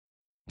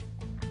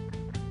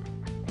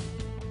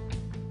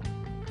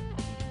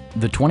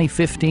The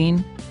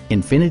 2015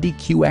 Infiniti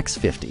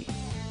Qx50.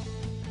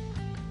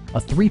 A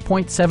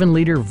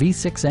 3.7-liter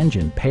V6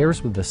 engine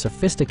pairs with a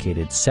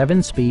sophisticated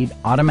 7-speed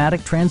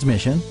automatic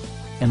transmission,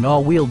 and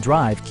all-wheel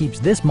drive keeps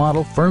this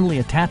model firmly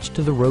attached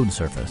to the road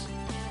surface.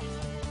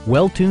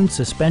 Well-tuned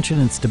suspension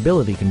and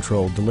stability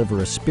control deliver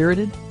a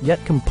spirited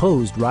yet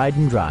composed ride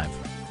and drive.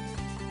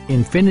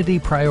 Infiniti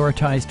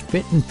prioritized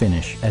fit and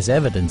finish as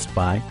evidenced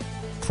by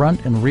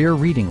front and rear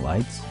reading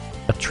lights,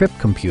 a trip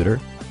computer,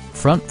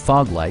 front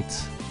fog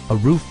lights, a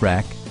roof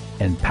rack,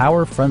 and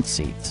power front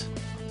seats.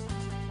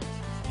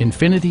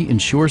 Infiniti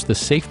ensures the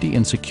safety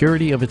and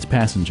security of its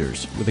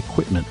passengers with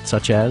equipment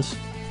such as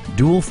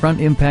dual front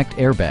impact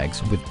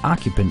airbags with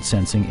occupant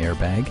sensing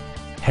airbag,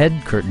 head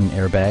curtain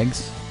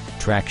airbags,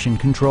 traction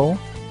control,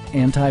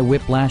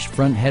 anti-whiplash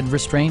front head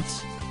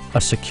restraints,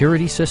 a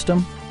security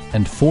system,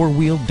 and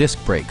 4-wheel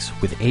disc brakes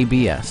with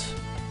ABS.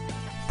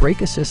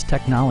 Brake Assist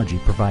technology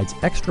provides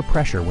extra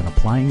pressure when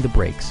applying the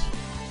brakes.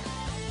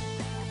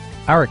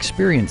 Our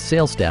experienced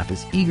sales staff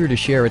is eager to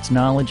share its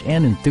knowledge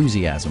and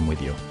enthusiasm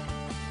with you.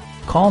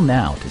 Call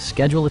now to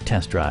schedule a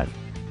test drive.